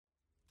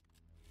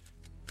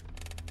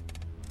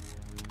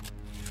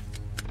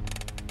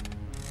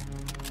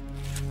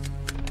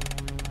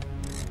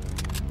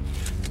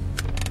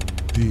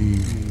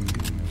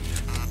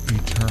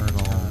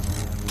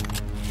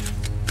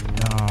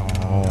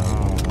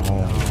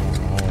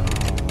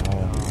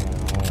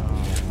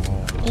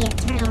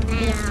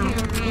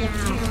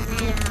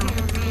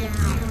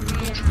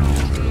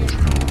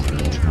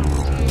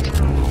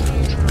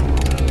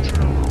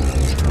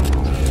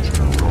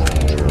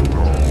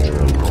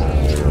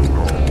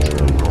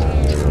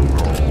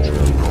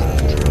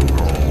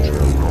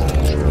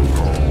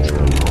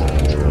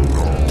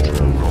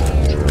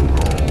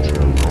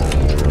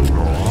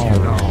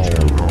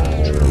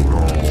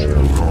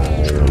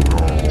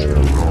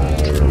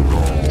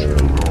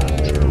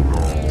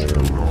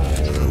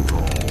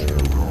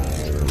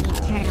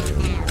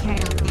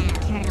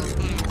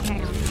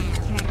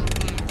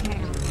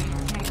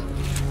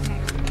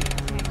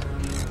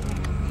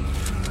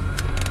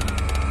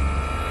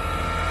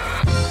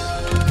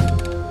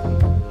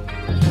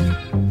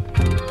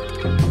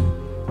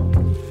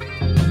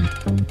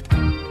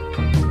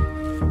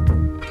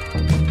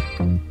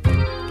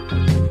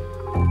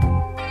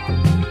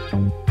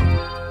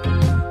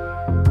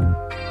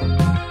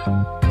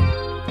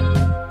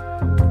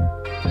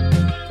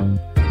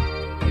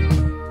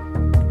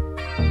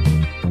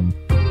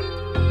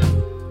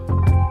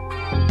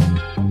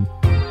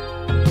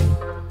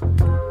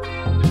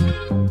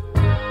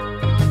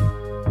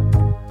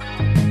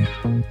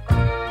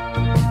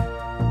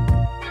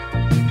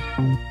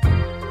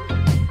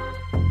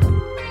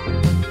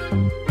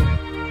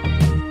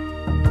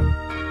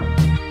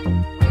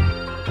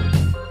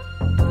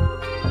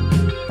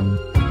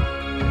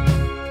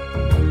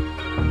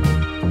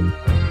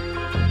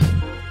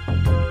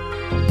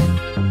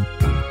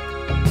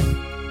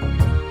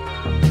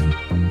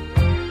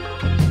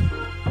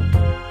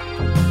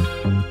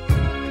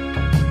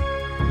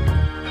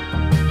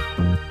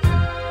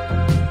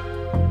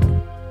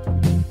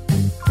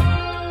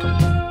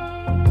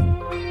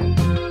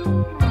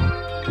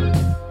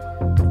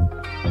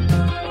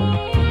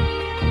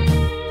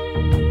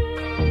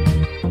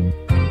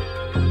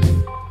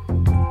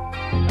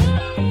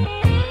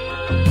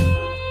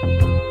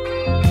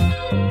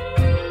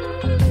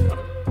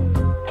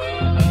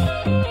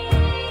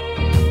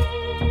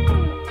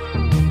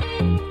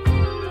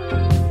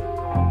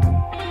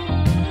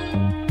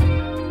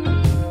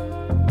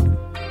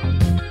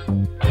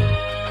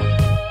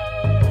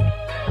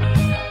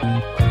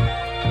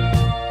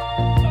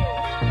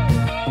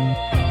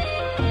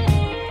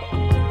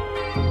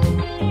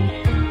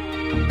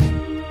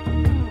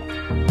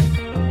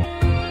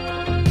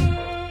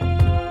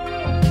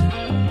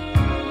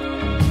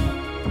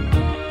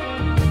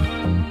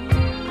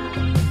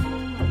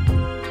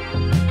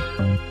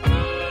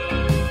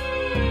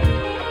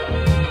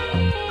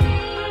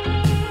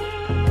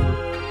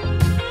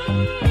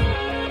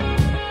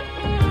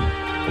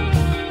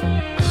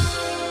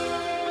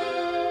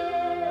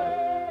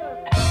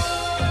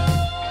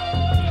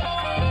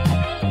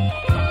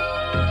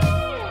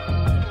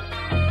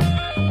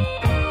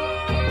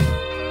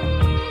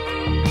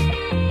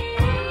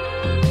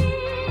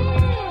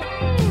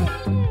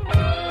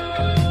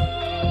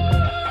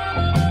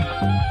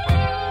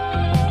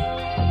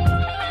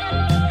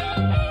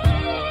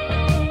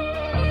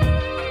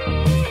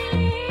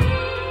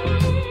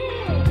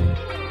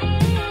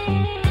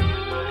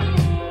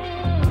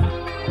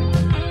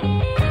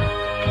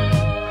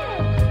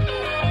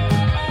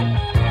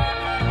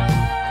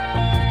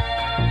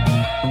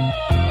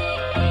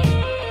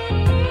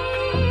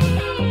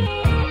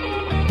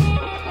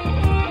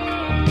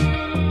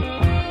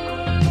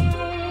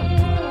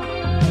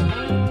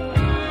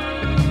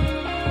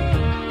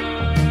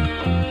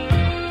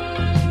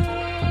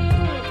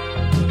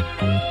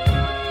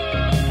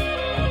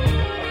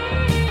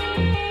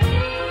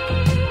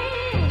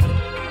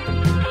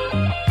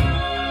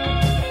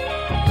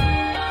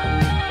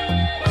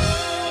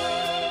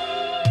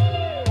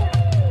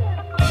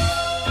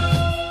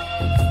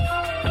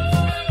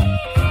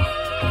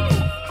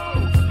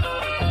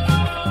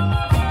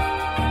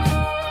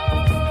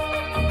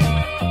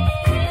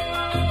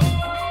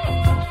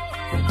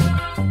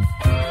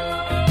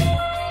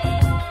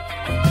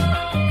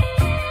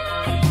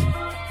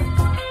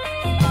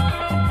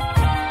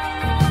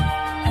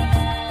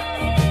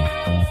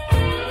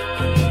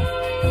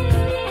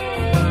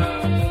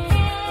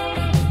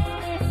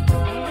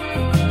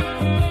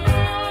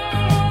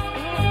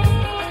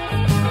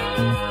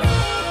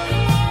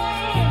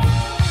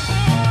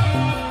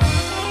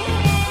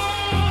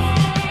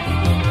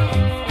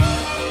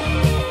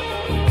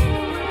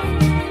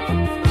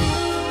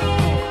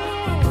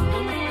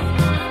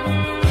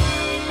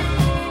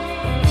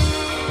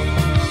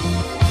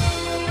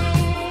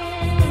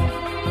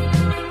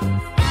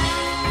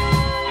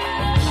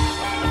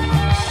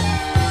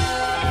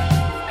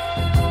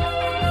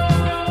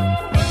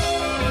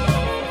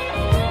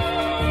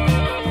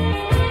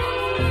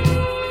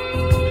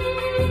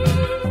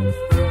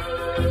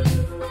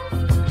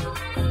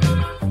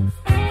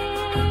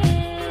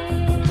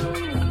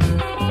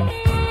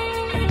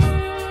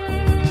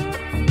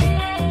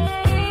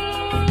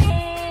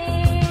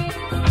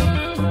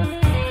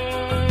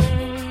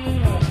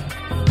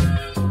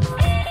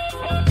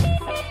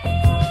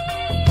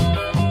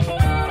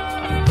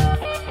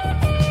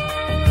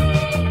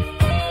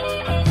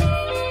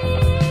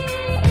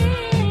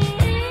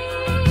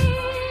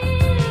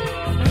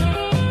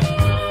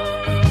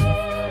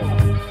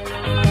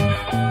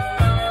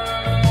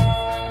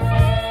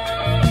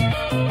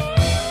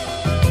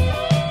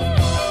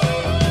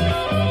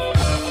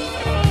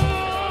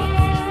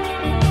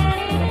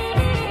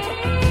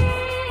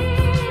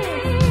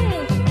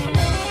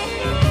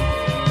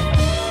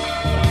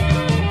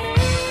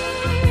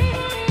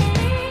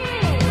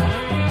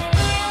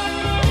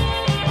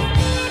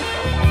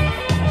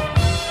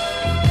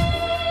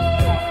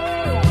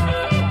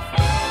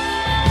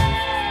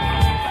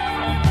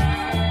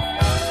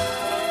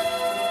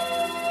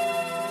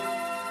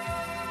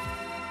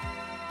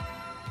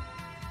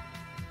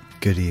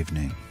Good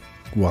evening.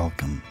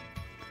 Welcome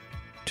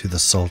to the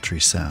sultry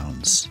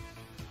sounds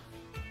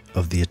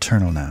of the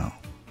Eternal Now.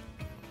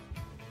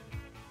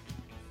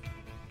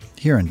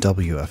 Here on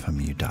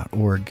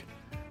WFMU.org,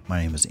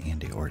 my name is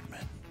Andy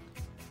Ortman.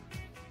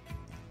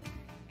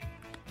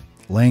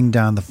 Laying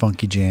down the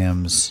funky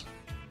jams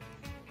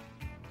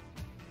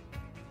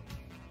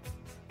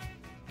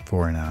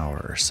for an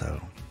hour or so.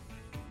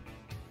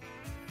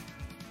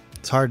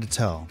 It's hard to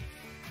tell.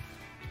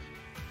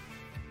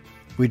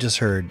 We just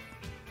heard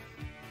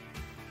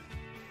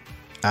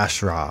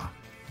Ash-Ra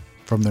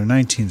from their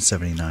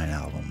 1979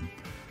 album,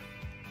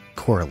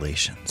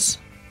 Correlations.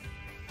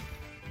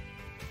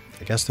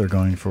 I guess they're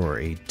going for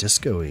a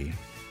disco-y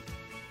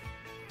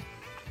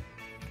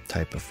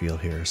type of feel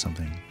here or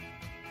something.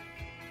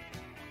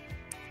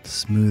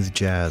 Smooth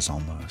jazz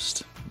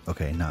almost.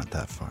 Okay, not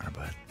that far,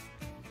 but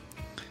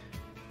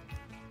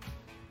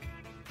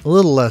a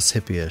little less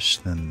hippie-ish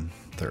than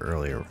their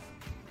earlier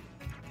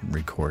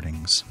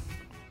recordings.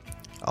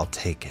 I'll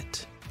take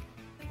it.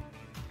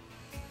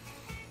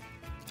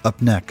 Up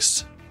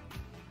next,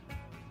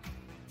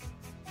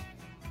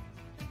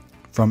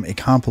 from a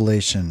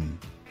compilation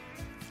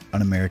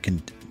on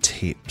American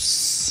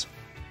Tapes,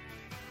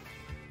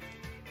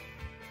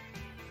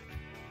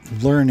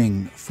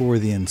 Learning for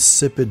the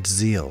Insipid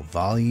Zeal,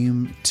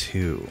 Volume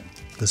 2.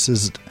 This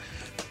is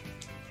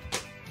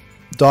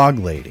Dog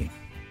Lady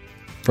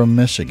from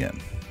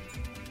Michigan.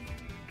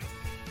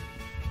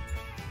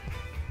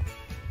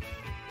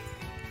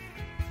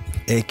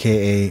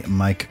 AKA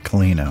Mike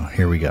Colino.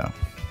 Here we go.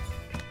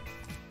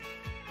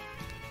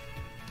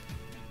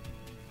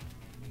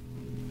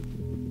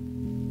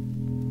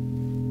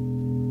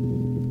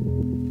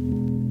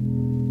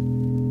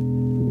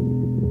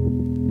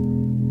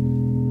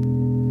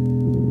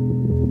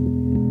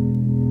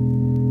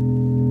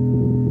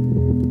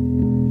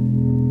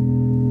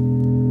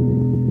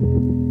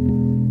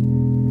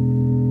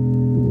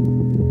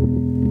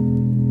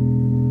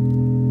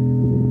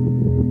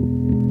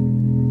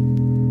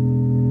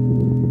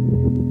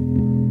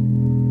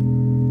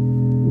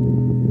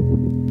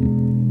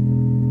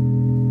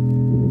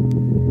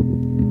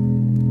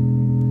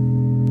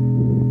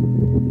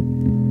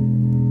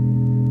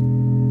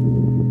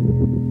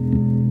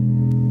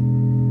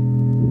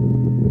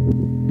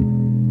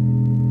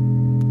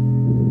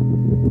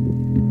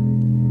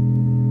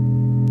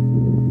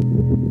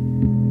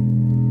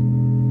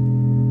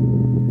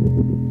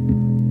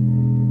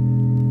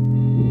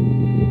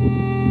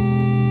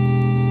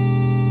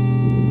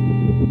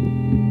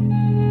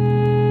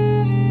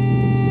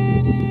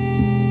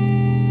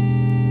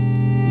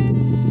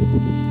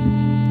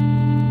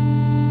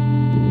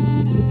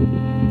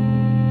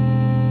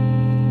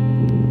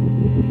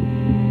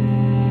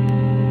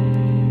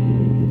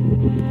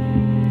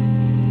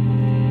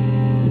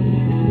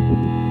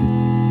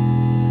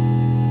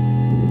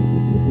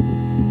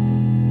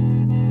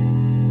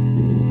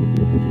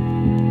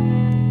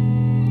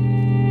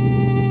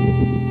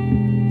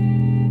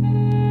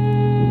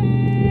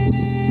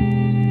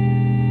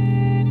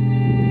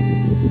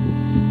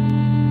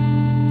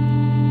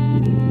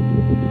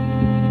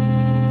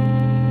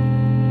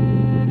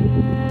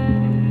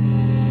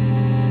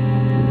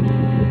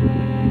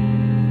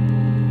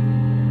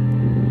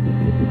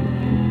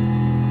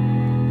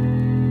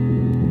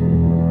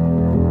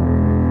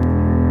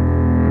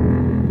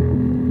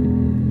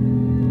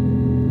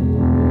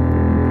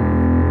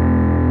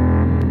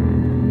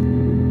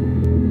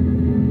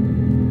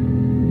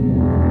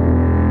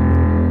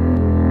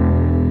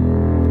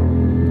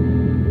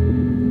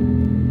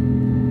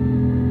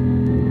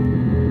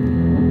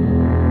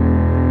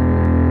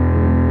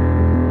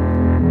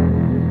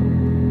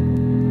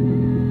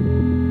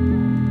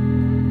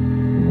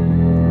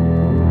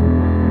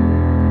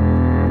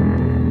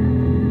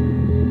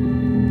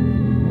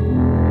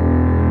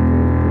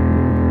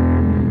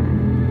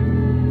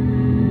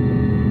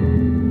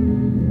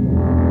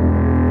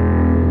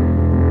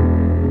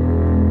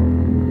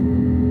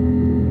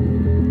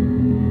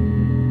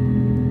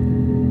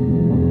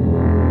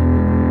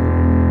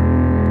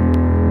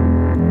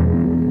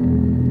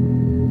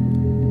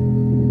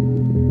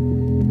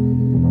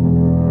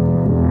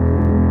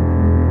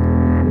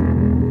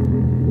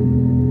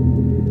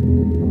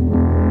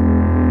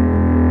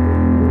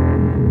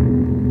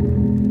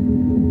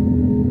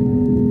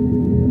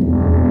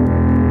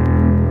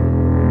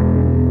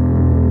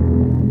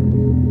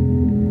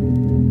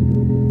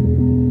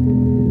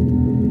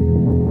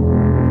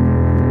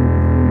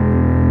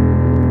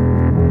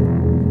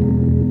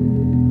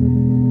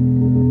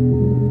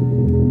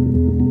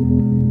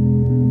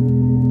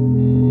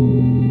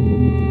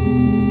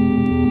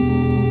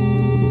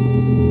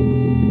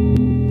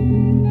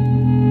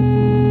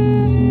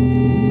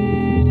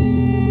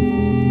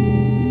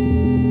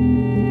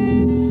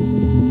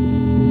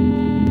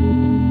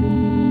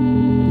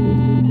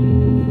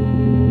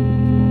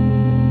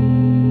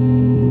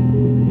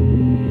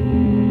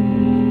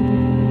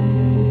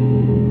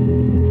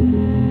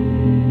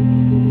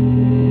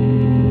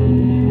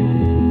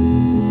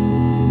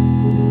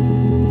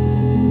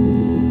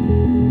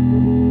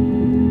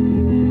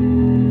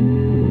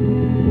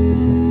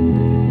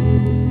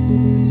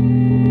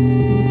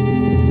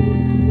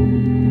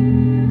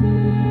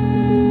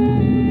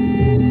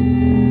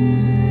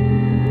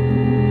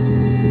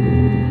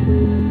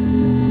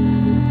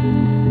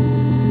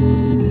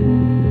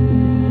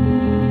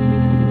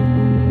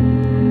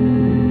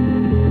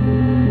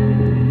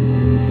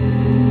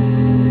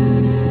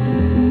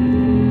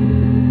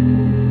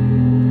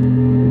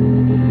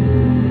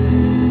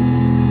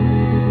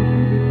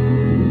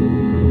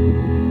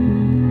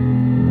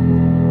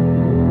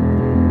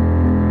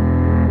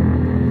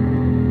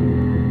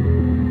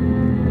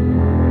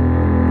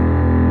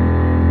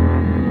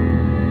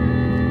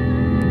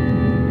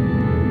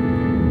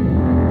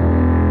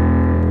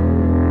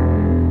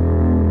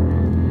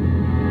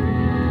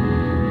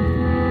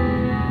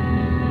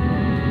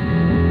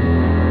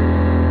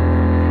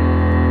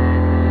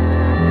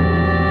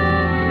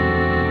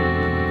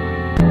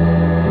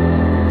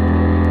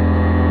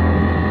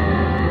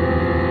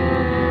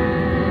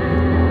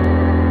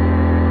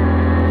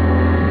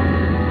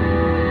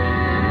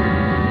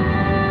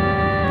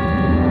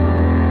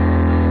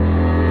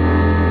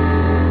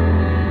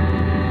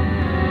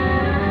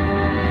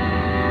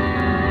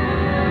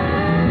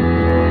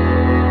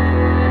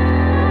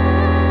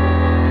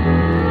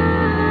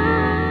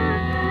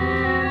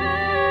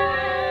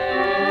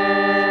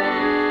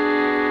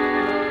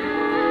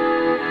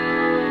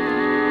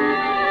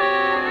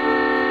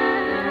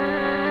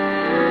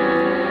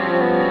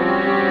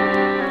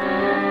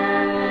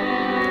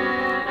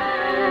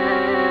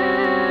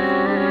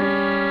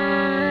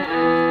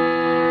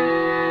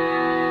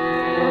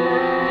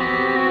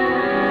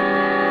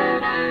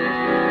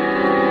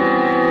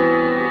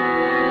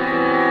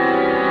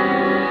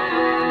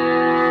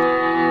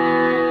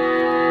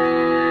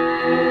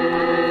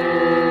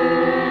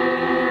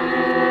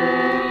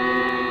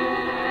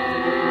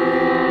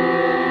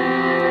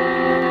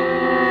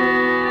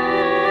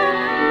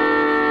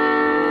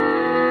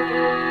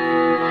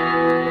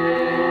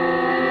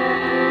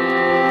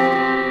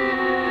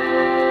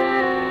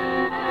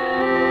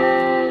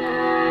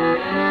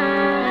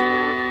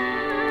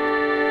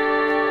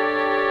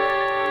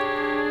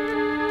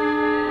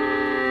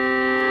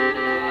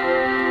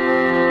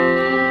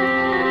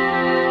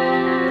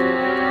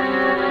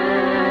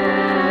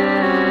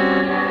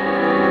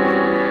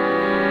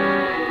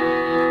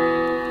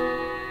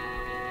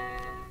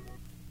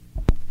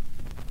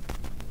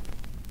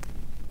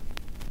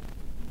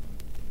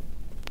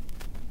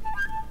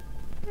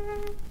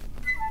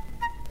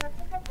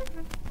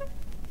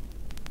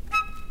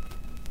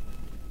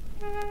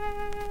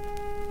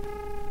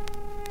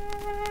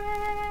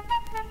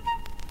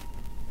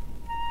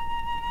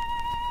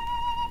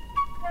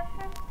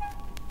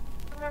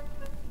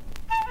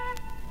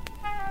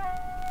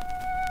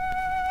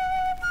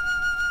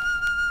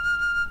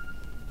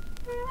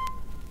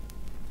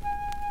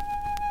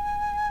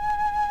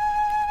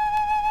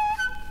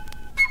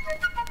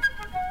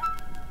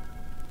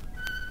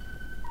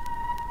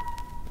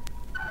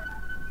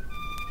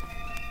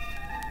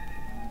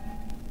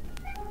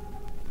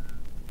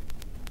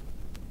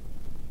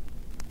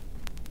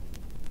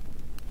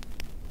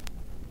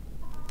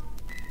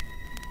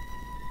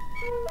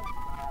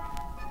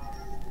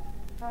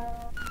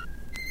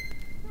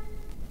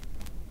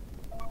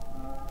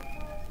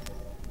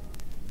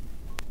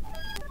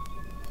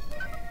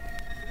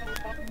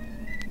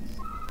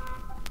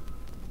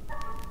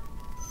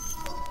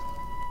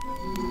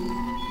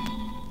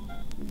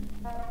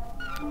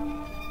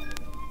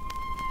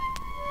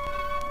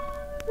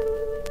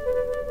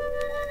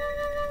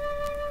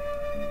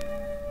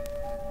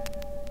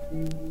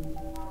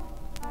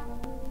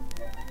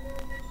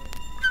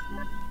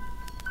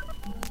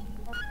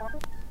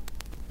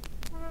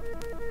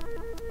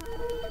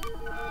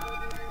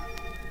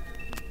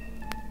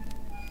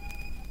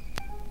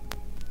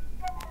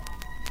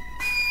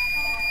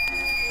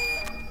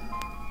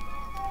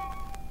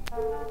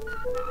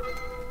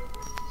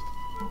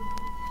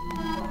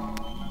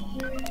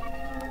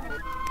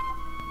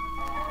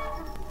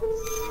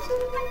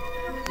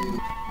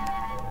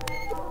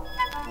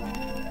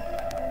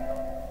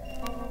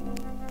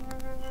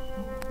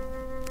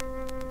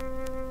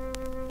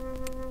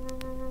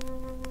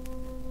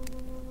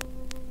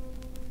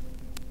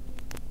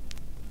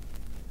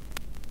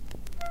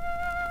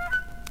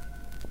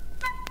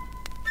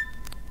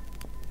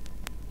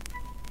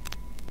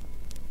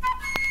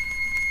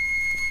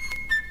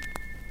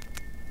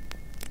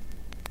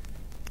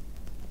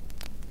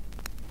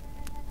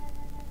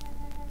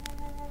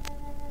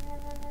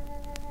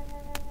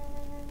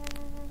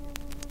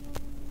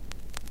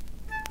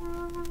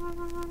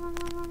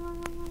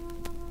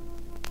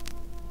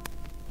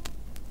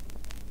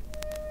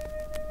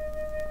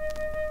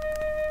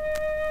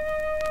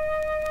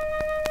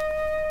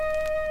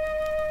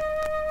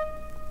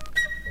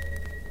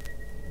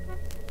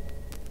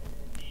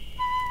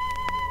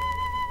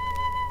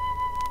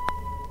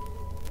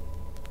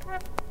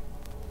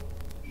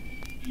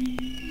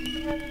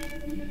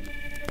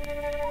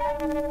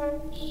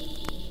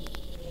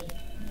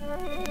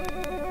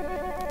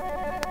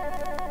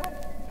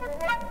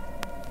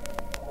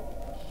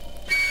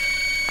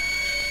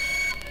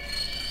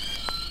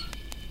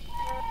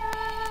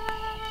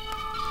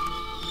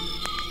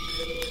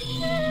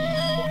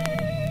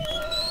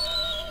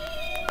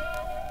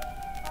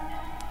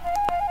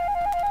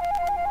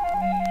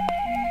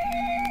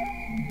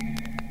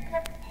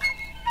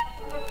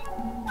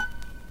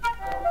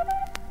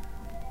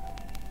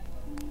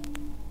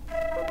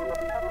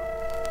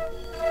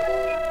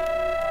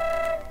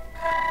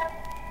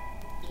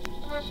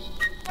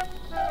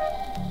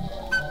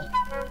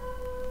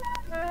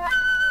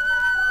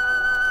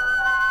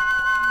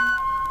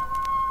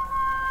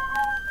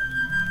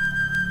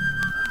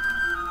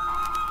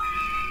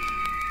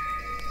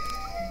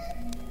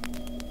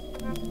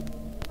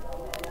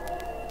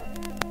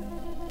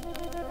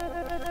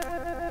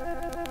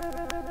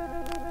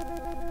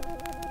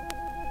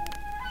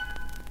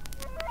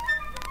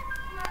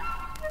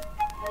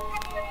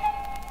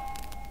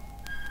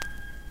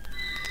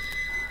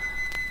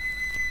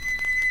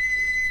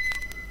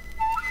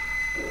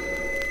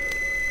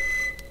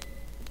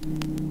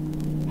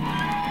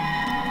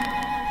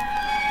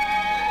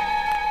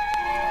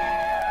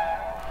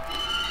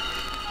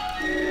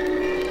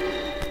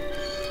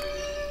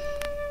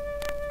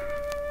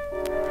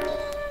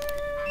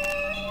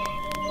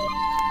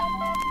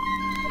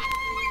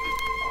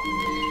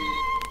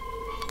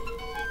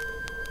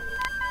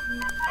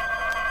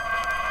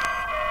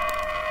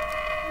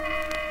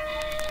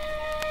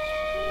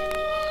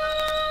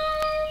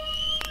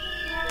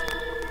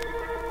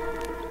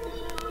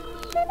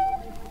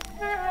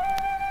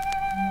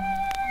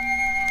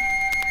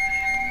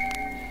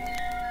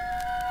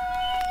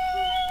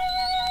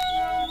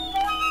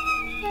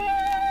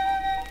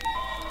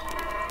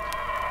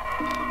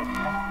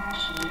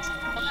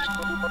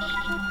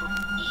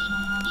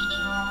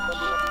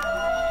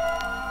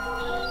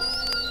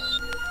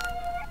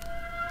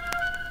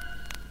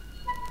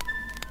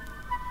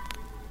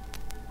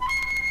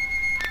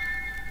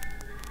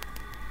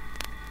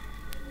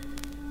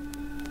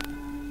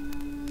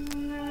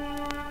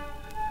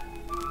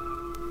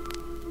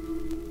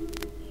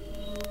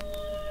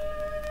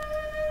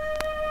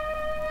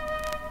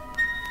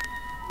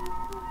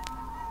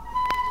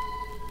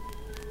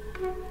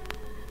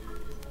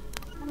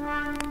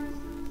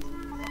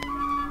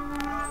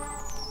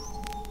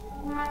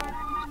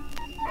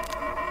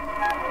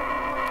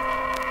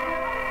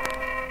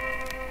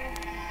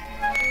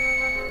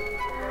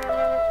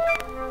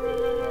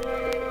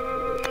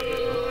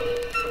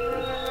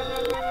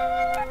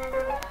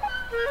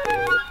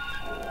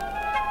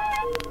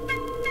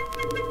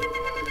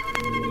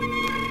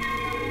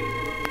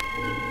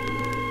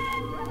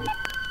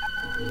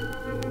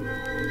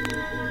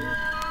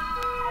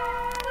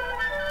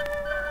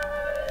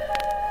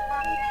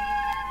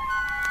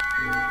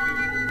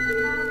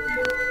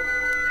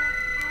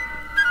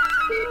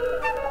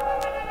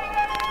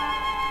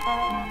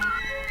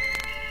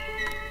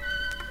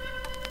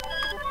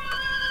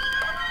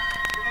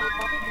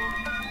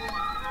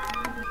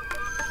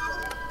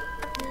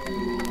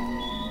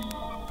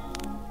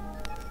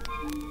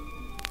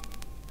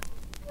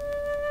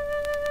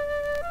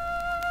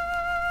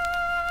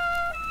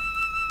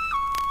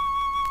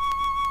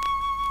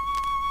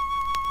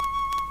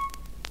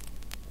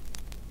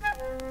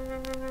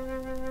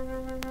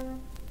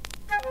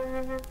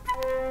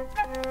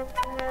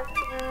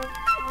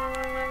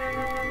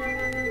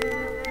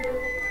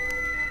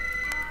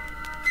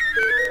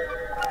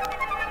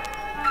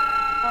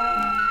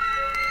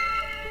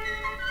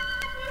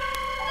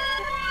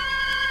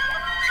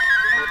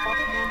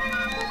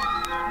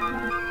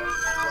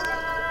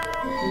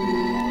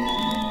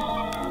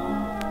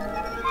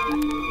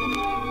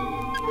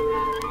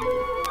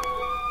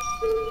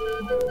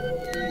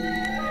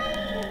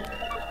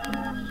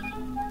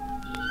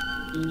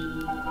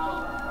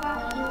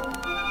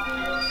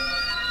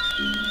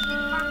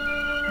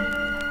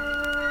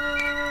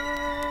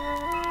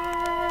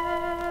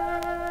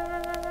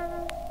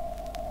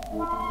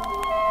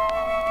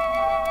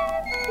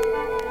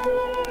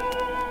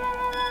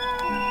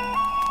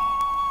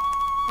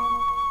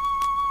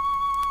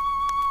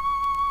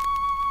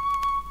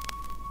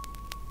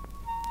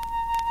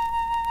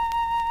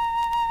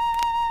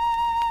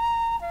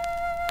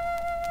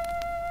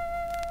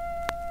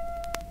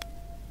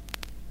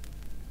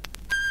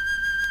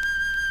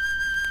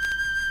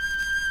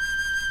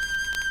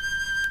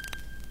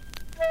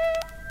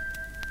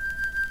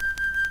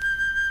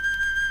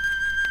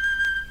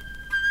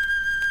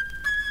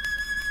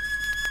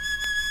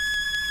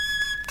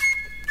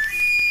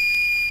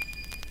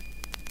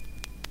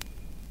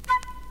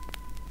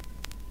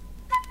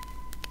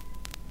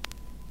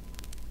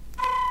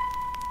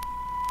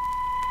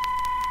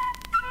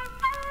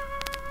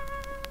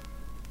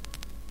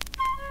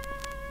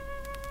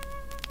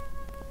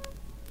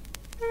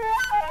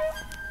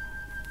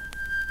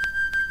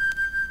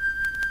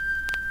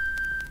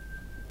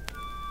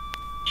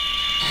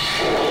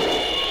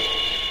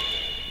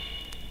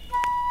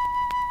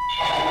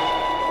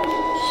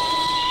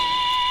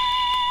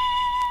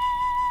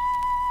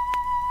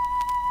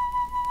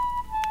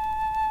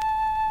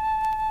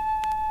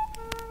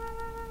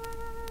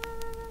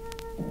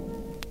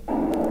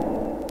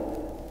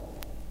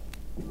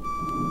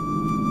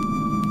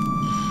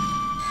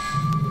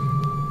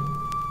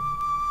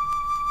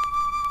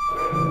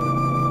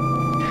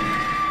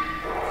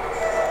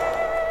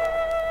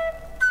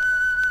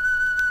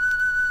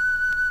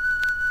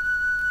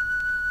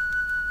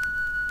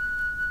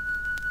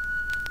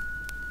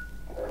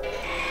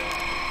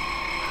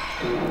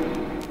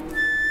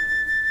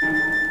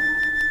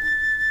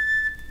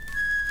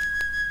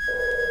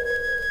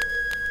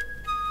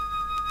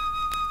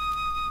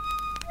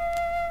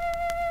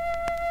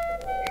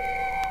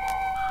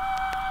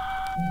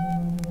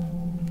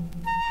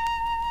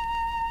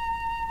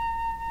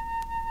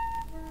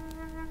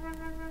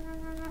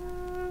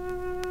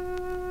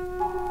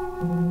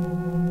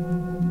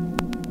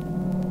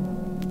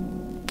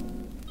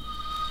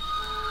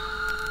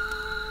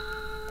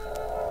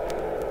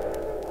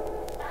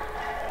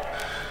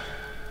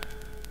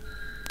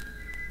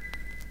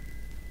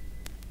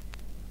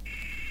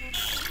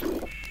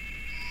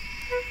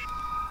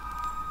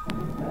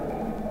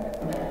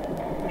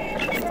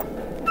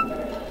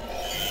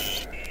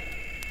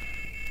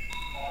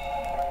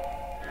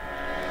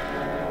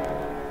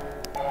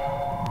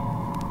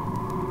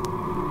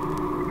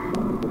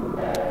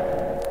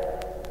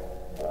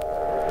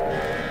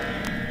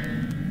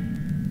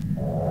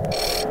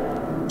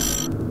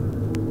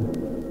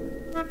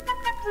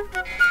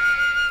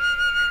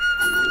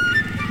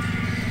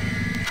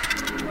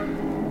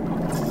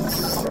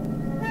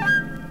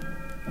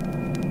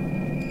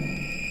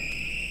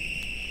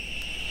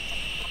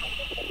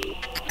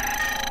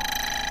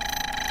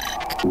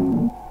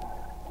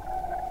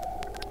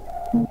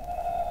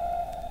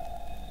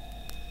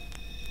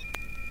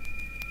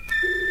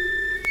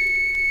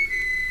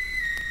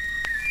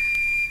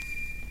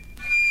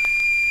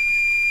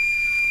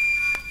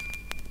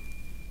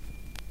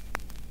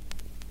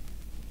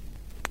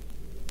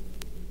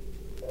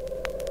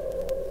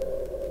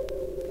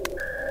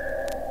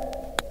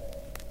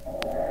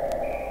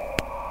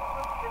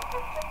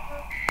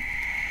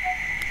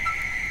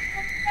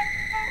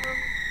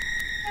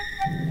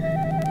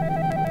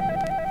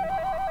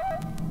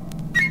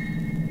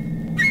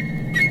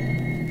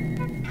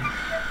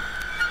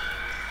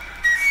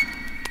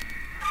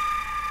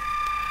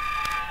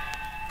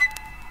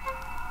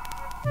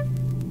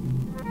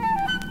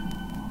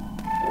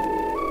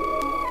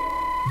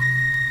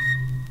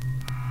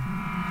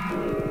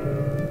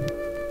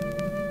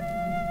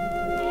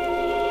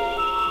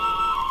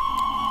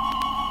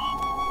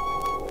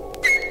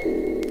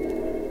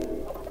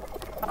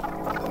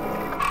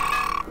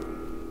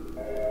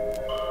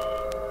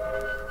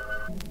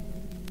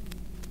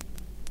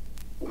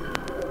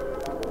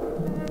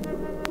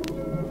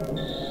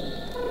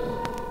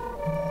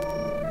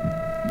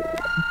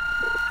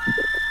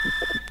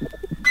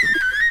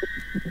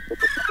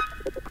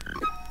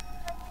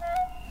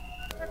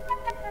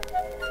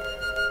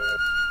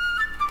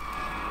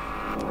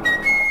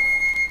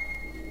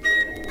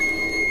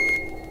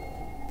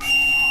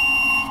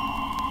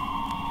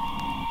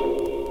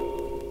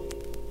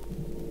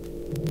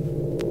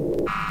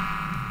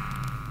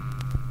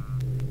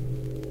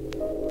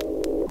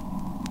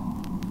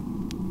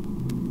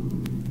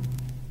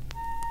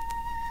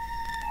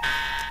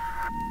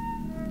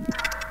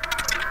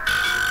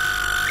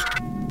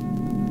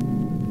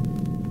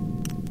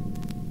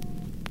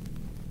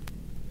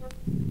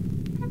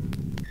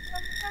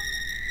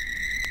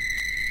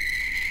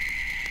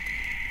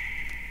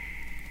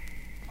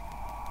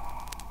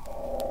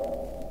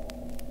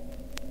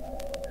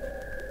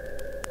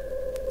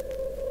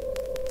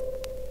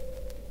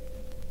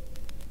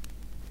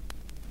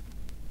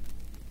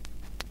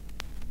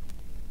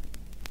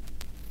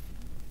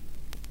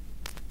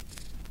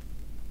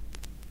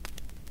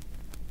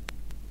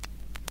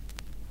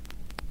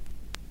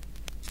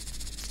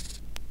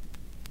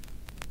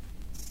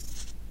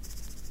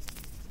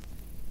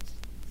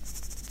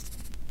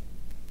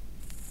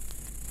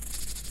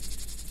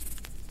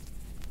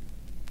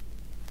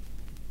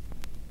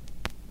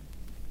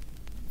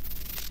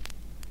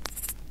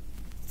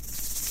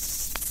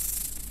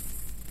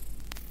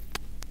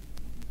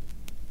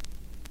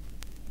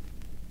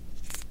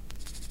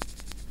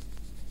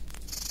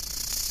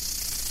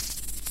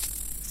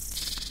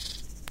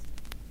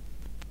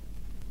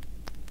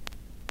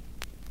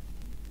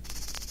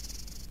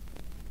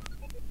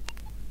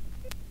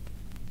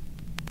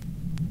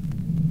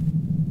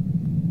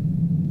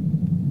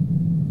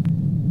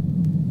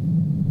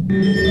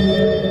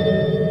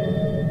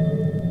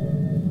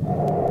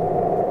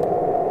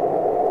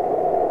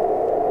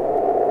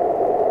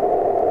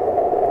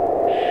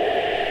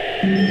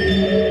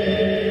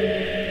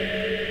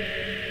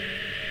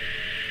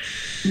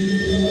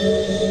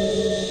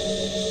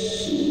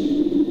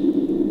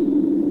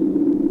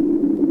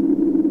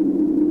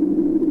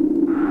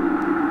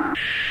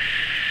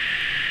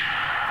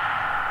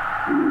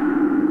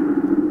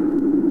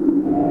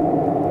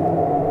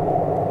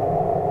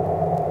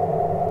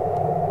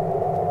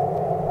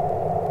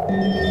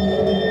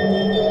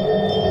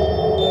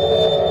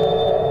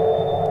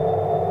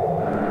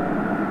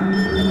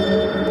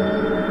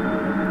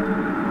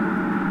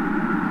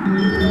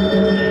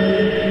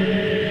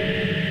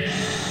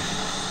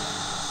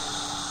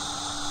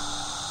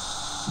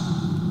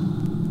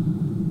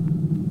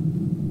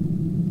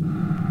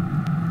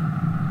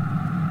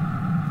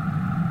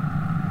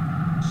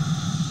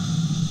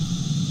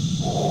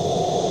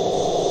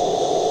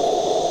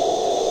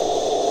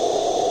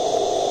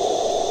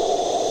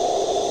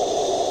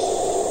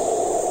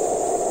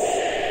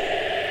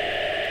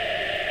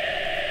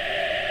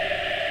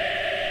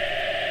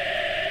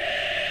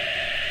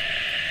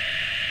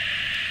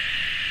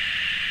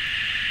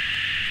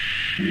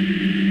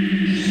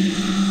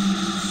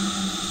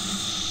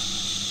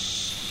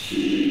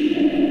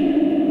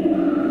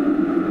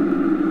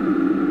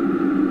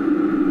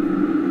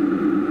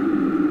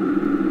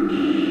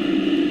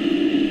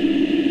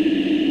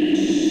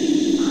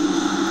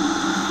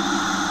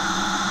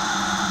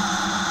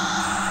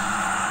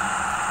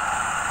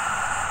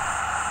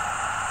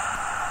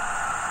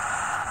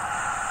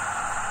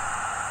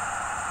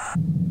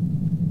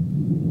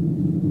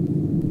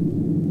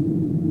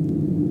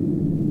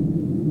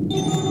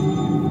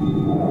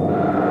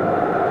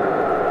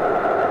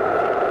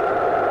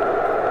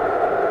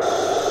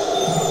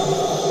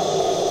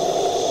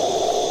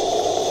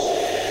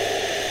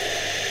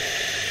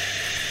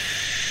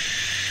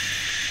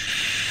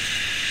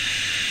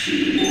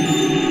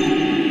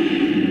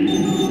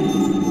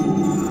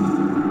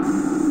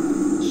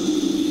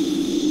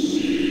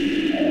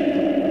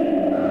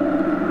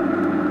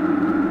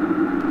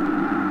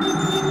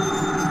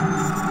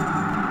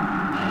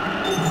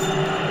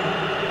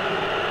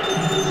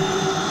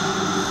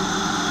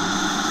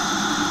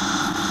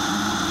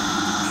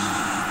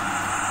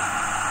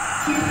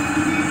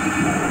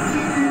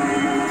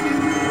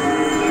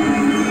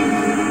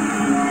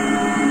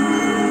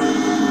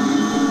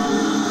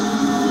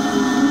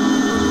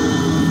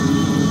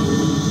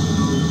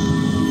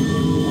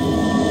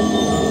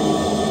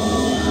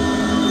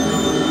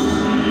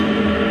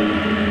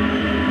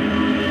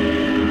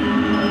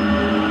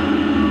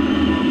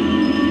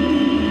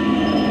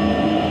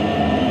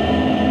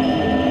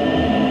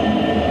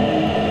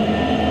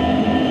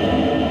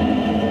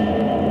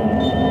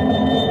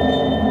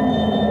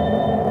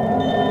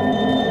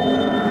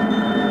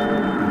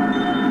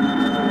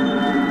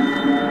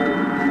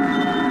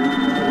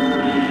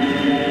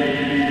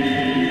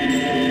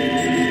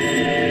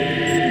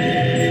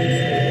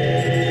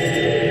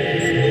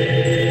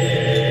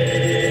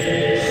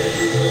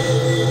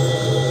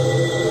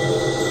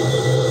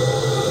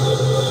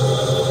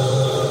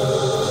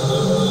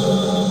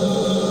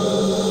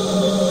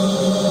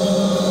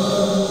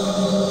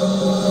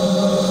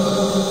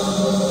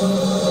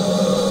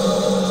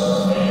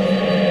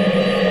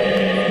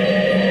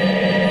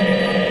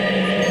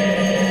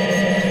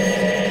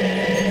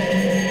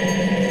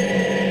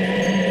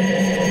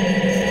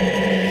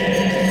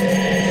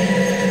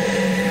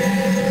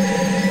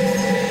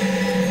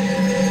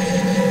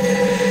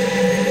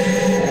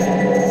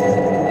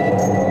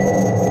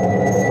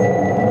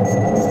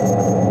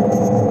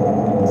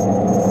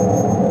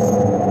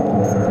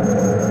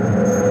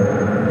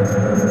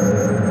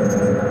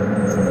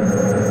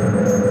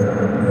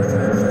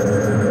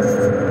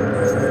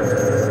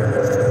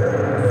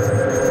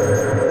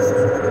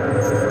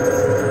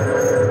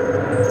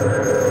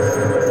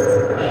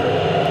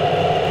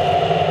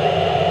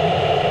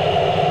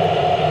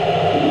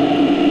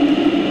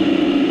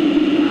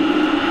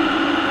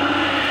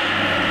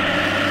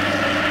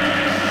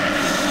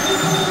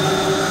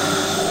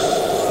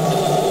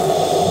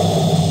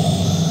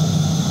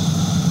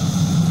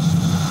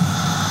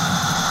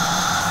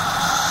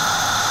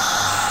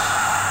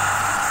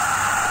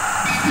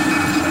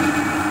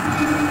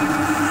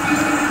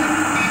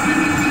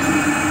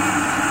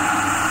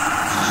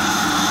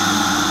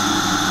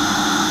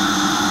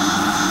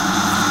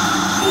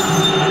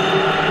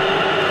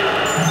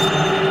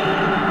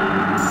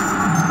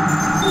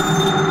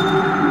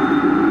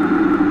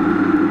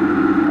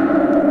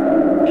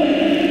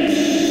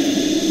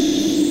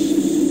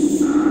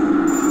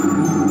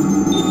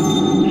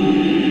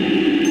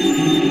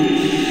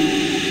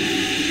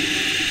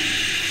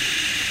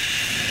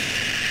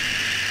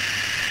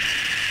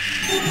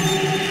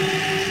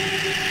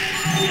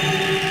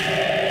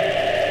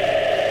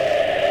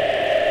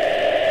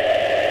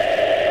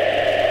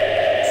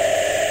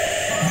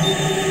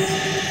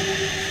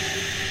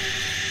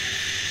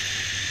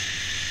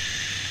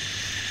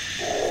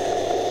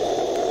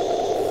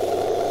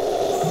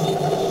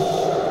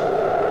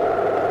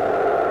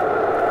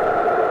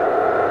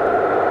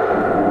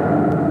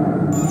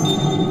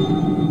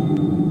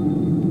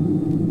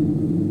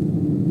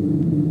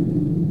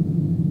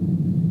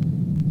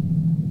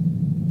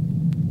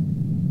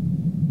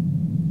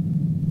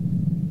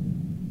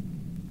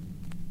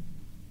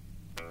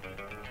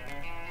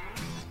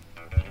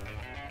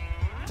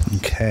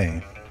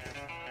 UK.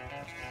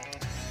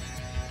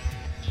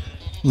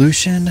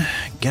 Lucian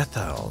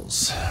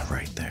Gethels,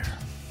 right there.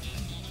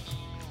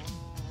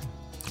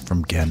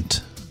 From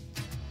Ghent,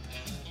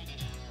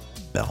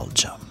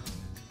 Belgium.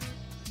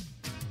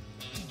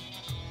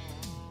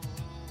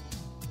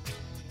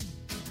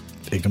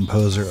 A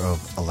composer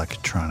of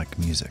electronic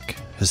music,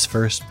 his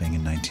first being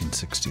in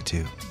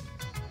 1962.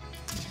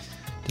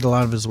 Did a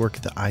lot of his work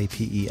at the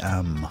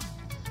IPEM.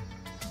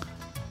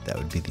 That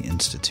would be the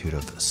Institute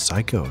of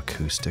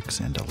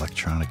Psychoacoustics and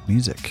Electronic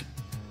Music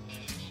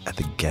at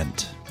the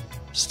Ghent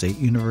State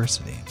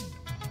University.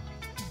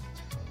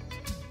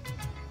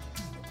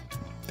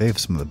 They have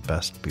some of the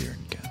best beer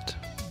in Ghent.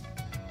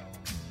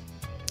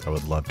 I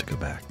would love to go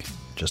back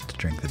just to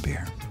drink the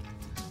beer.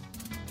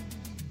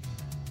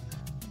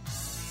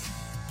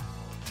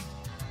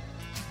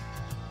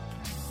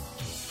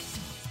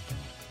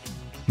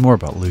 More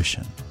about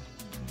Lucian.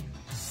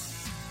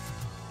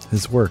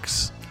 His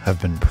works have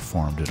been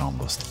performed in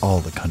almost all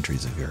the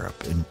countries of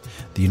Europe, in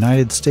the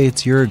United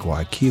States,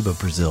 Uruguay, Cuba,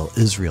 Brazil,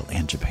 Israel,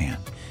 and Japan.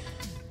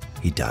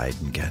 He died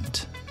in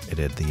Ghent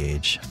at the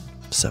age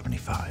of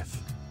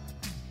 75.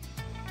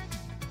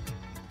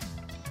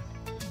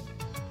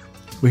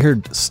 We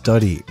heard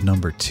Study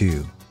Number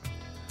 2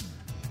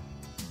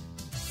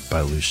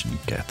 by Lucian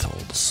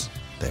Gethels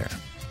there.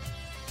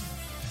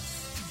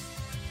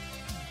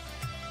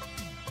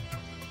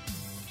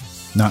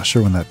 Not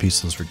sure when that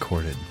piece was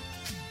recorded.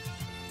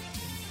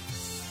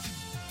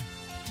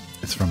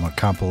 It's from a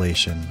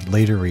compilation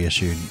later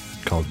reissued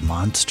called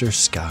Monster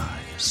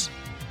Skies.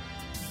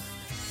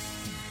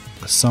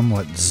 A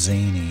somewhat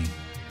zany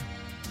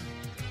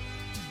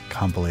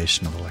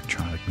compilation of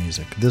electronic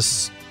music.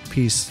 This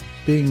piece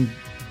being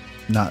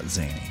not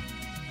zany,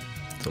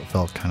 so it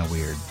felt kind of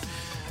weird,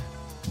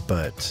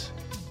 but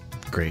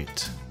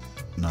great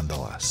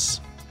nonetheless.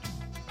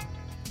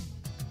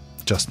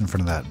 Just in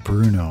front of that,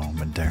 Bruno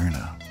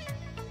Maderna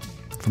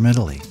from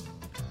Italy.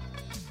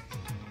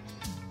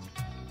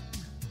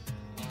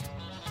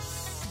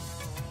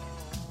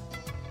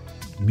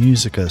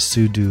 Musica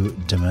su due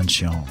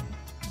dimension.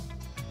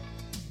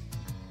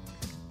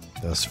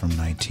 That's from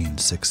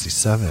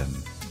 1967.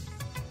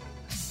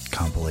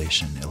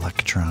 Compilation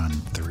Electron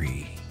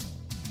 3.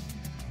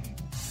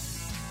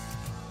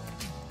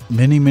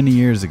 Many, many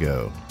years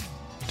ago,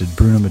 did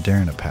Bruno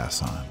Maderna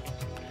pass on.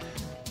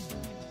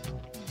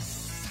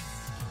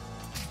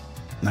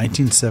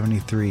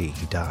 1973,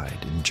 he died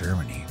in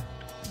Germany.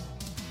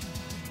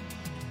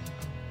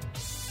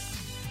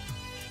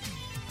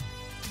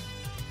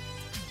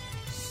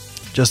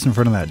 Just in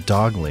front of that,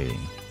 Dog Lady.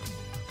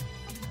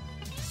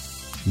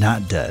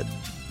 Not dead,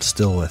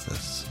 still with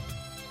us.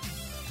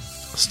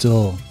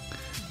 Still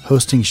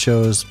hosting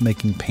shows,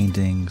 making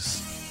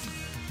paintings,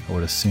 I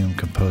would assume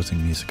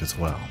composing music as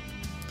well.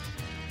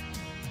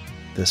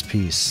 This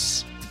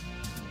piece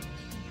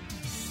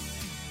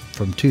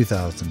from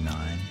 2009,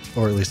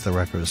 or at least the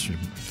record is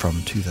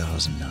from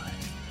 2009.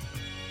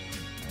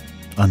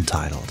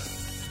 Untitled.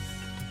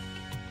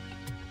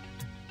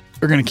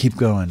 We're going to keep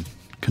going.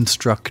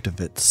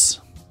 Constructivits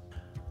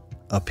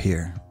up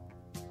here.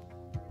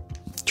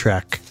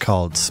 Track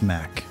called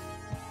Smack.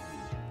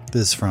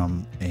 This is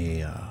from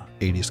a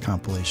 80s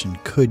compilation,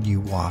 Could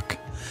You Walk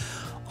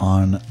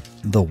on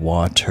the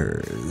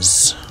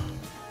Waters?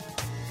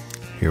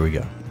 Here we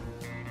go.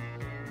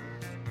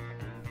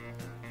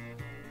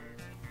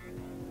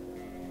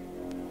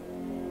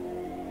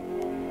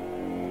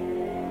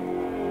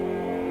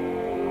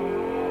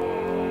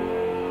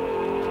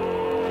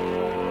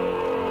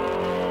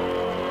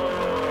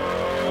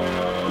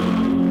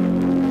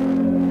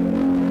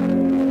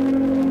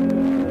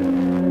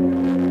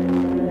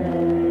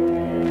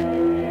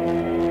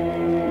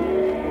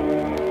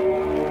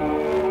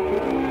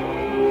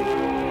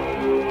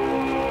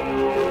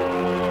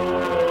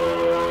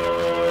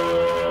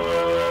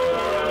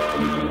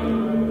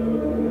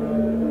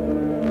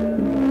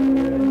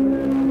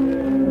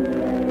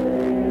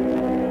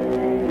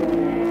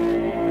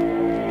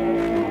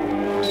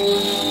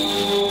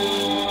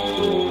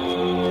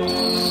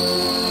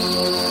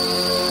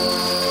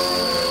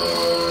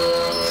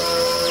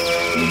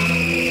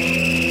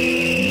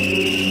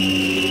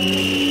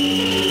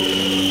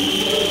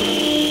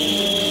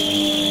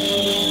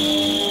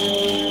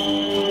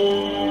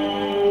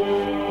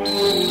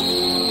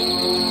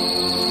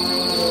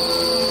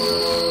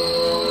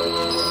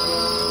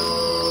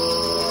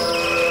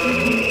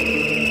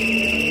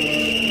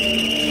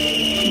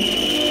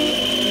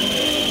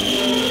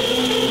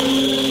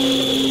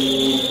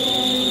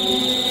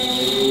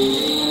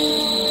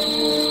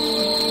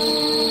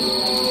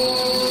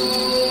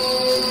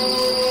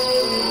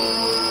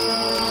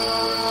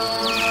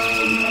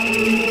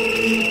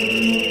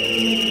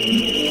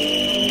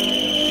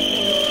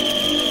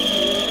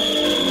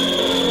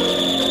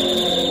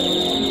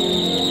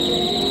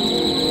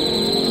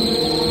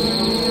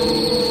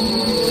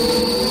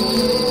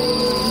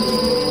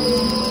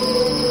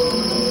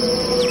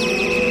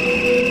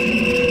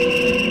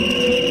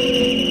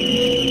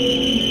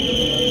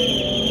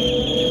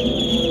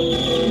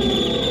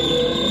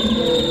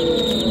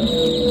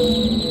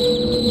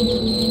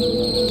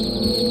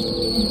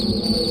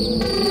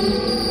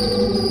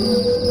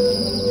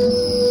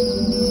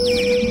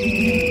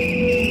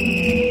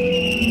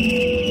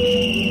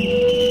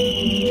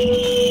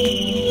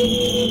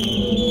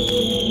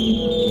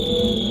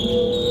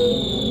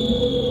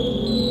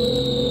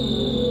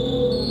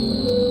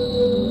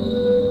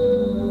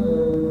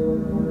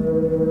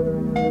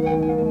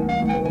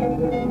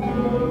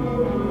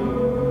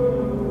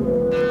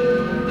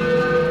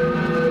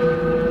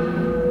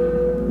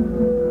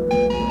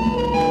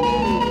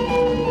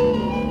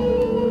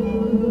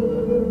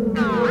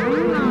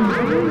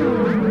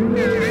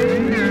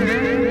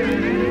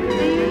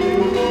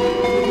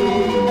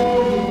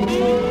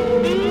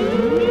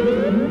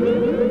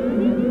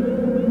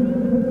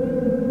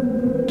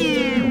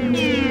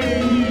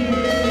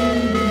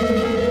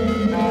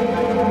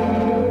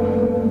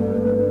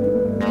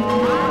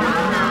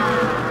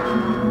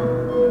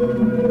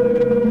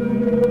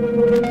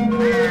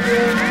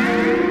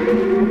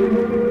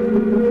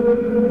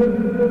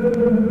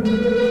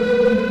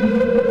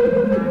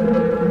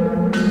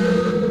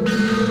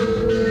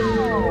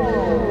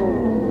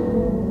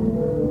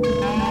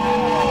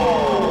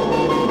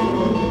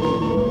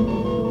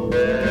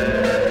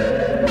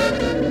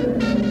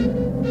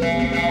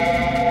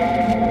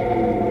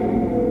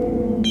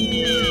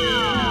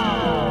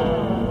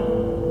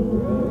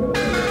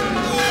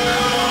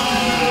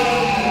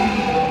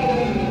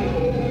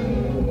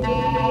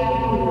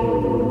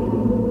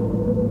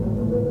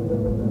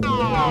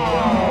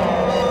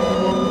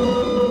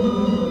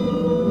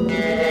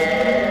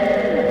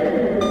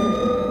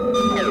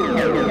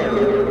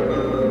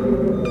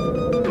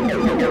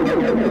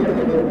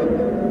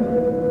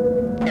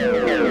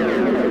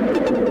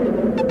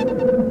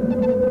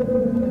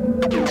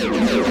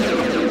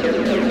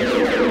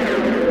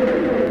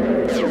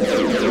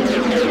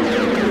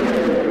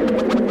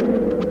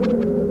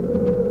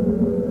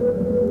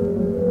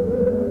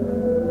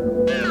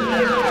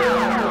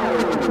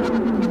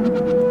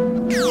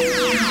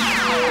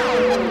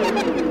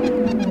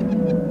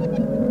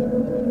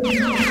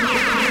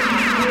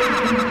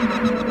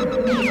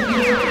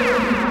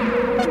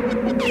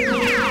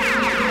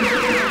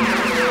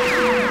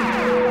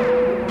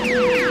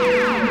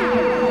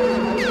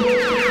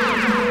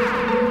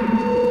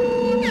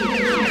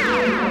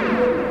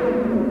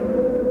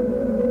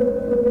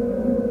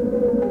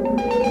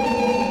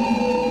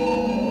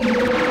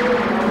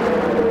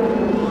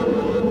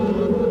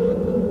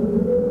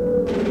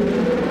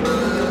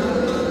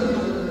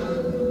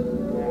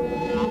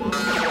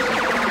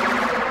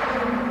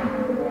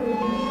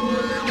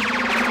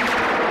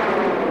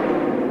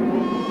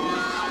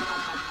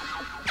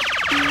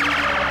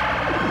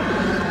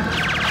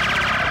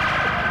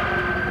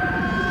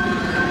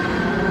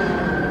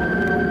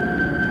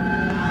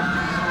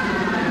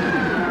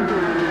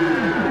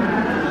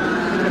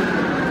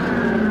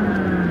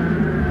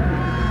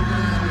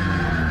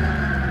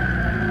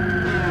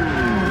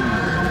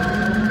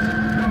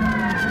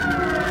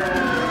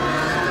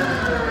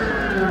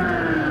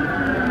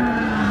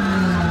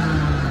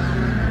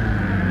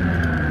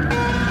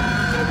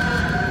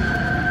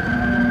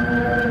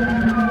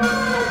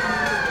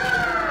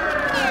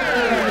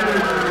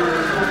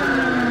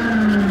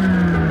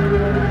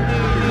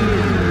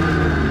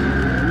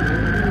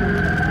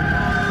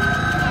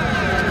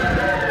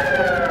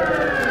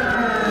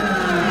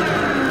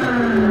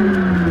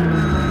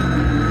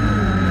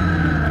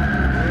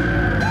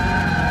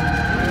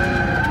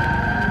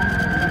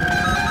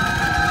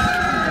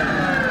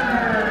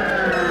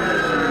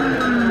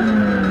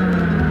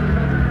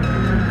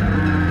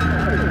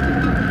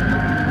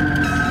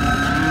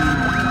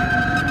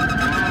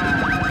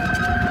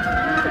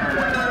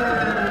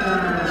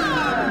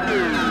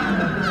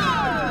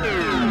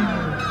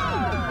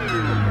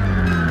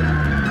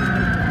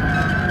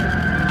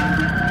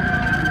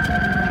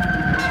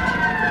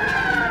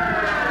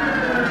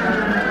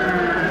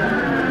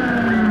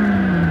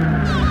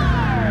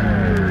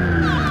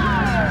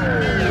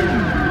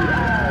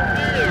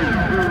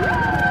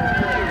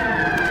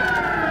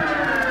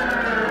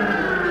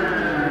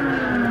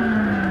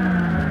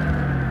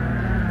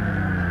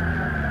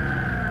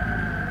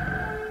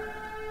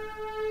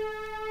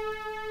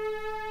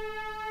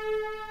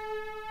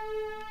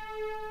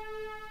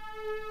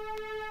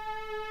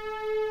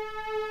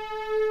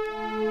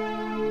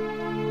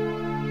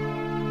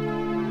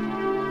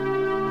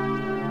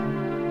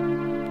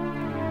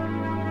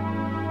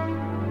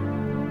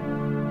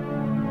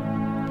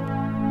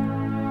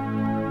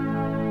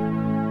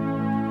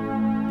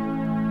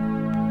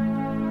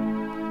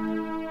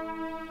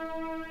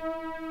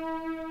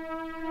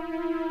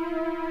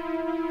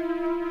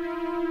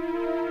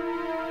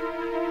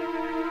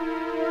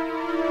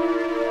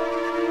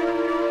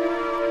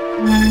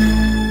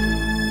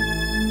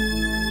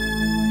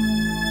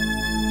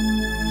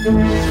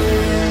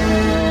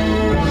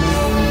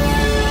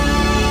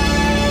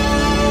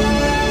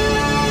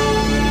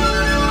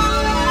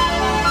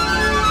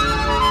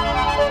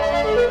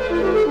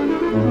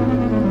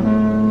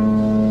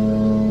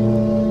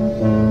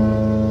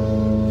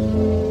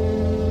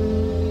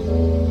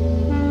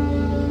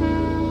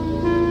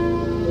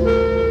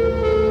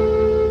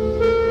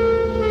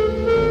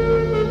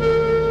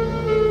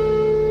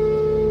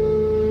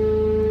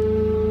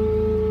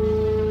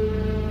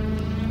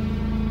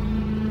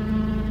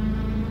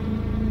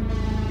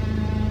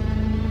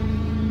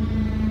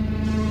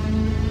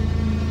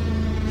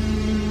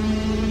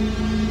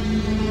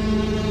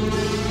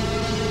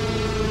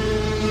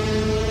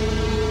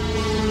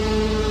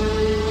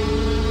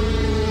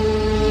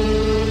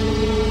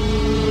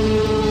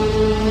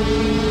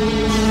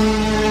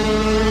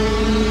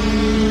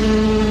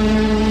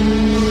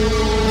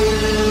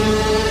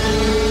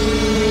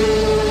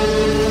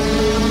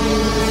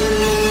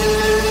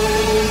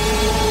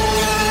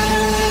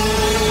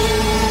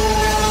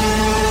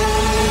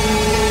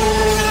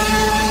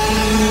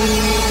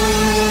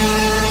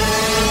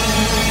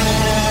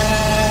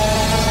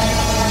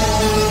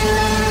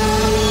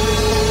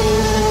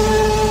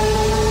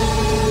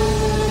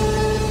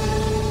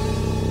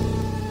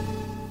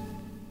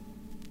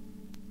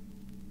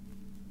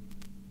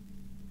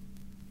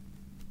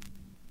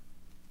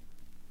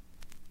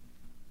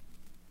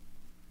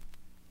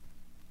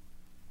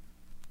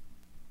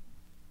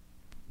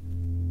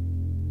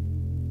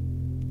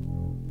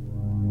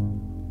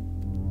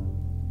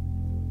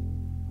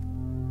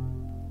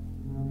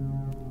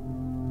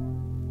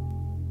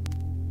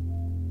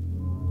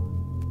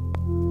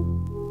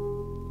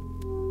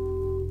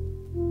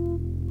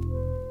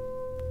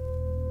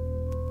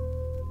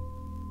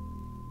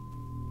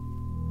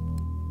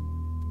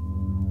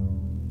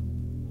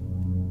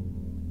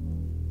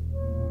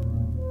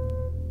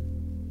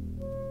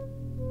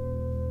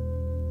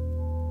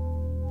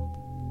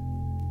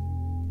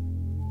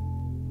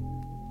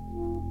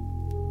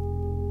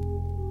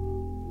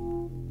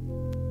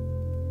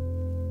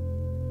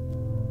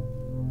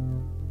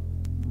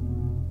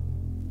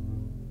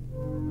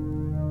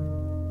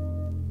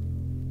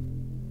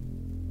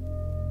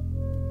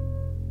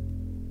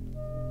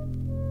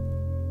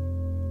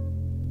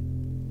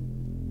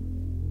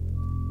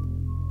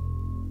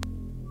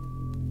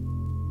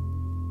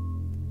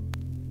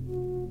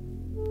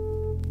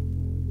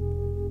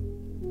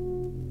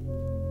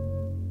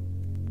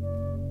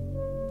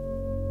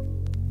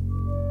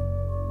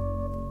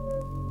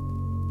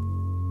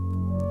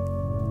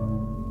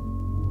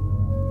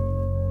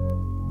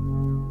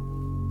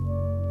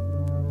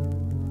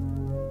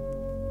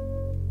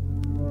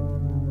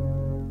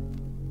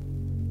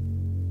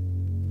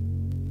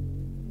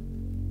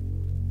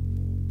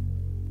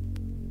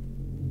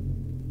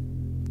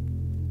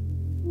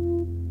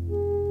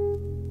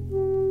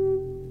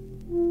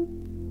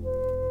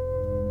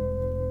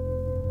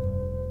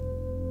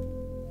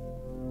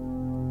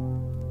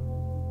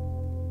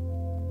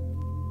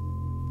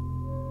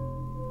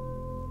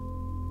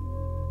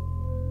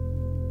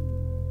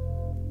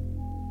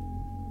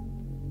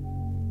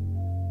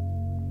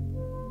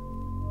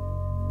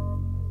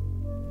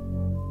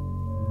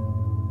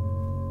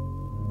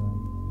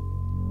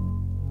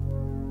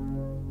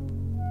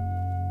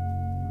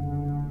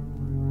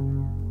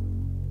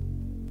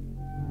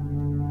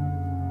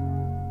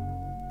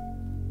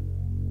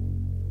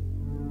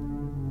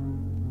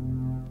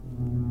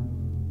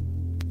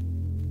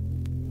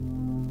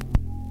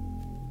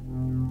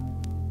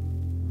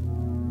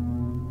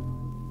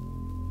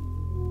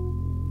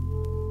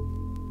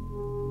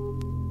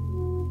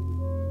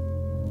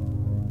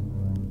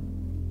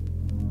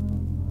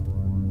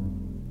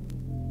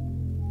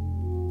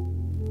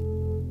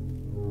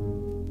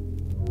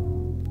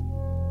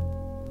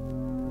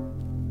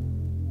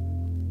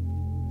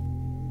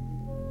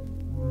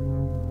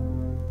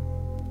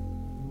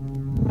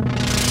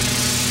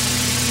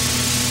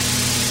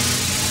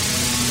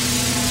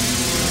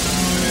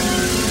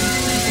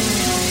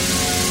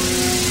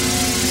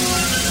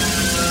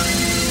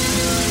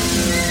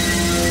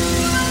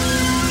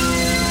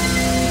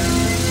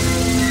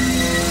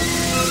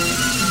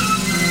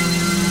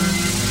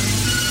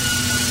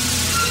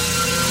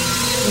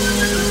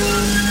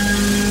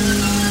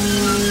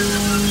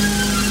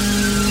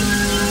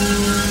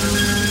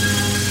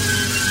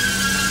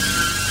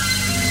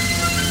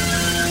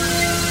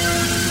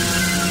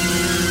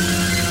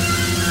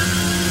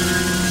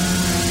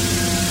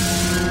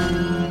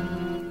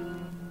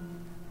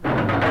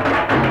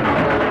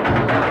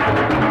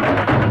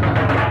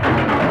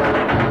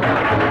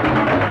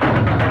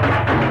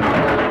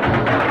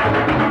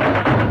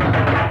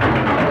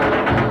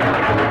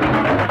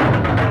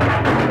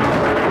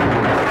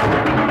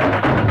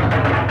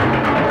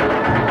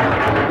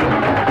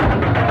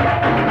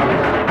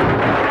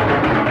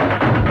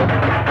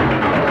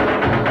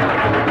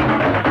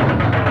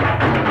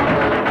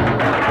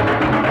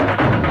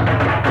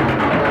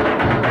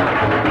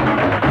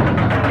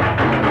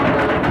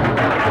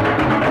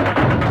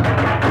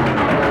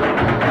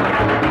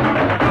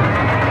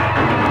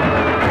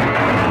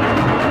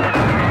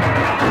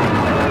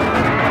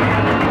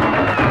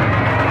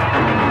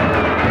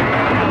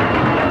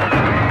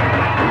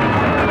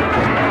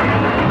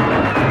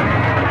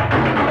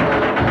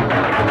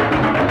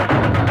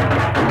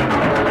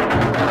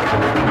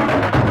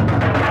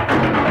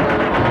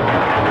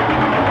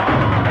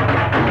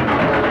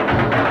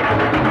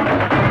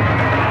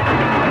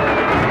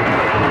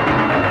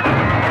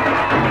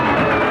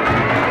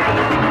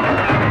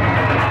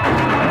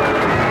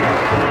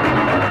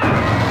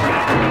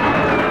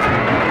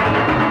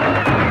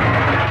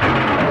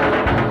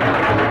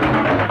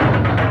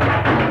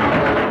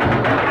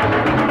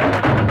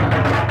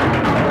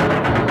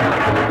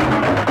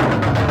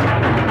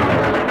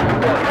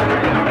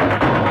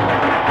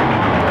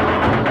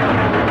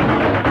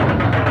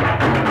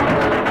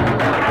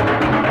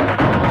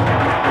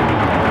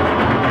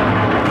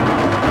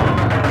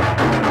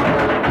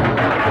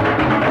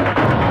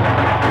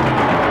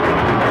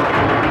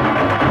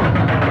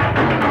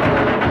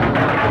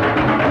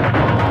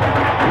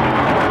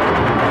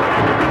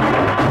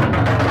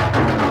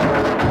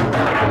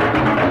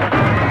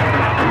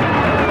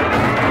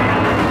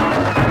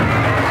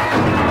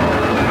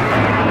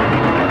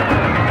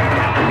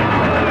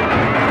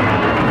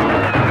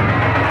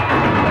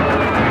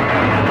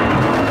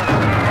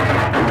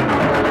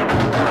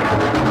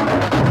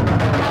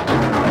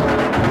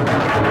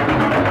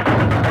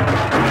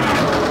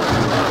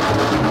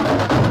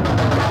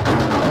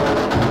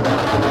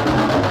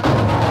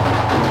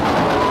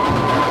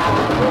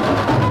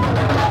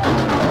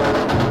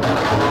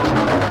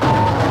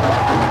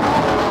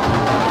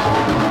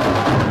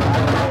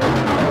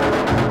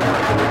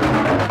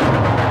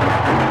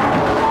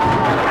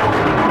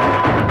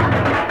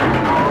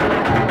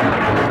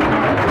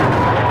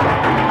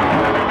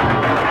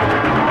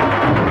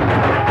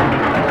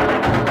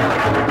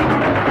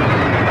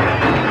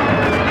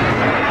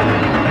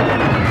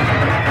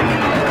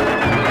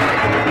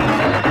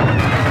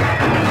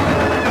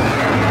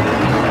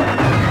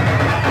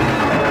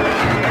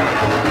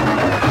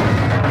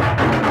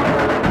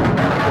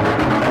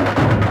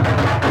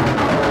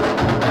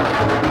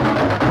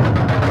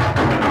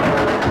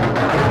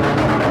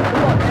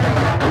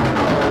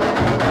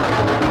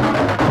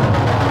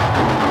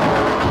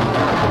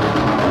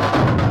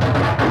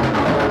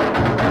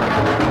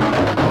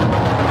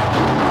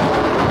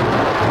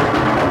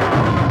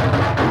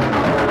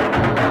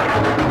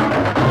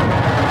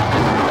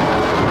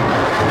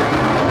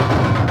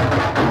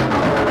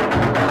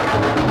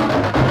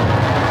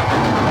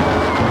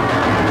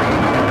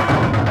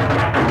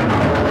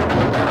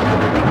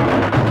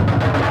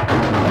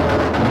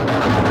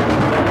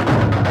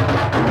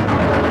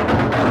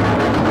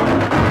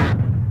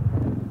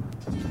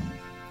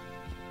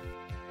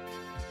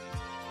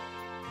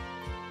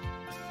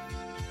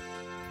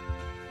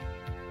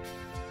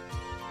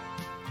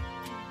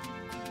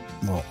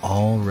 Well,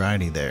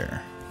 alrighty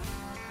there.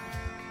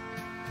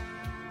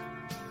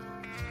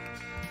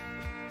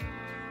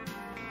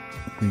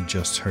 We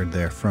just heard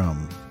there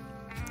from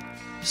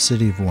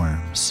City of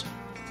Worms.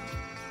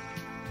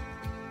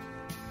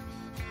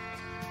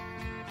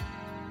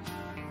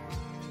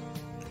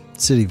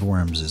 City of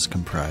Worms is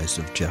comprised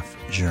of Jeff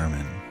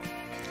German,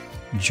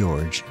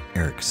 George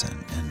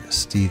Erickson, and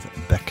Steve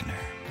Beckner.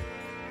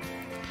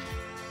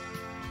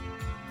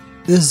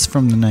 This is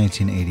from the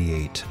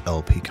 1988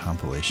 LP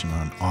compilation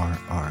on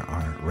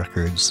RRR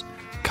Records,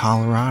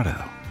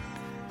 Colorado.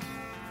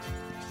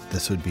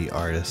 This would be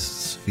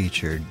artists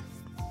featured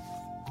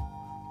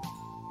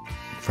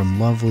from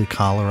lovely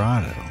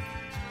Colorado.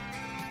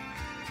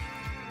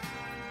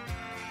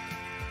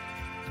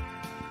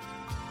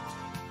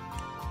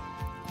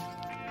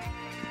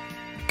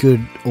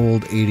 Good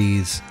old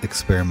 80s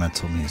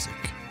experimental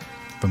music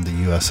from the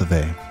US of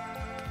A.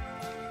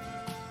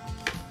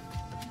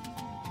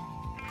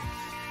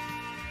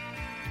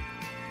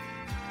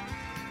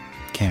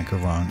 Can't go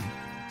wrong.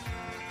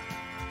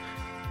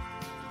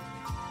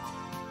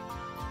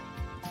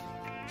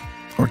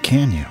 Or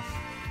can you?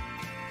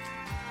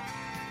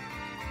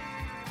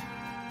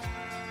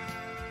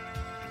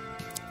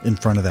 In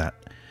front of that,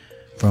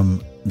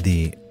 from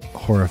the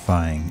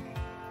horrifying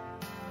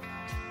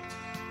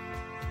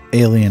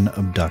alien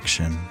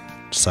abduction,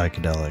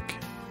 psychedelic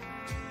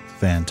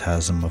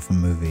phantasm of a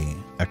movie,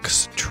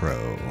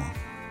 Extro.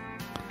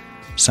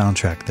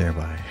 Soundtrack there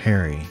by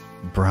Harry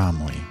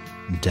Bromley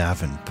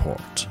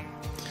Davenport.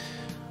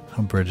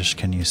 How British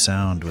can you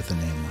sound with a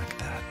name like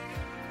that?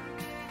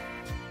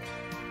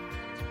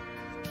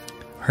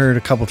 Heard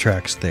a couple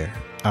tracks there.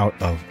 Out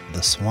of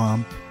the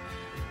Swamp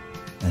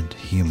and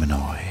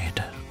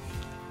Humanoid.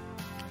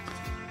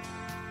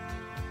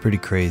 Pretty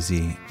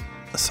crazy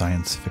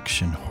science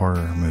fiction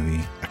horror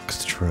movie,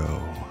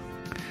 Extro.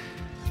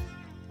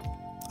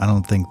 I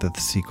don't think that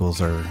the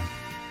sequels are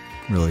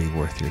really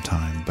worth your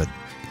time, but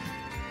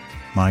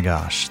my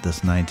gosh,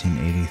 this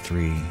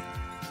 1983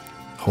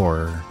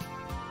 horror,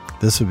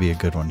 this would be a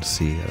good one to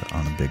see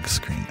on a big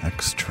screen,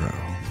 Extro.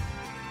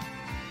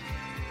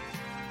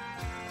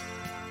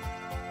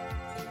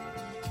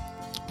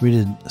 We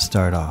did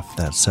start off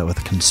that set with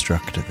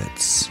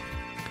Constructivists,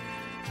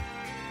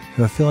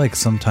 who I feel like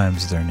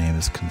sometimes their name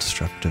is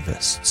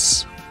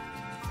Constructivists.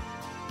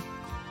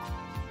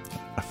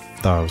 I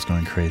thought I was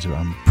going crazy, but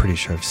I'm pretty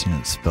sure I've seen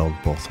it spelled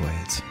both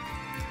ways.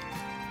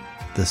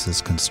 This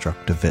is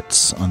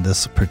Constructivists on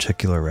this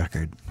particular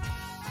record.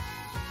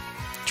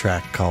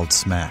 Track called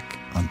Smack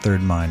on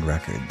Third Mind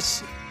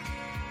Records.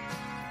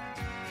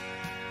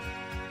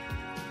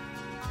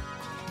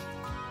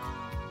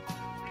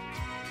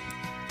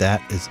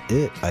 That is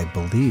it, I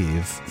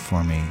believe,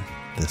 for me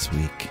this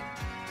week.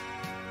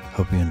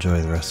 Hope you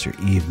enjoy the rest of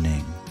your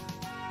evening.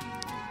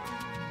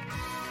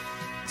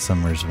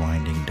 Summer's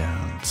winding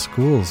down.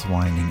 School's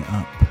winding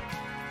up.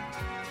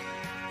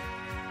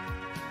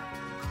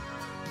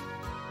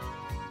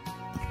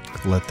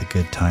 Let the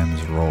good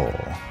times roll.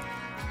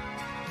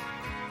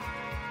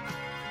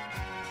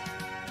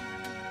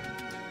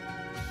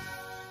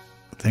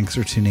 Thanks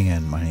for tuning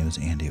in. My name is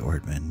Andy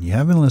Ortman. You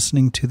have been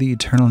listening to The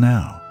Eternal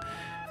Now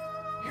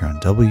here on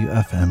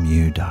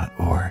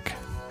WFMU.org.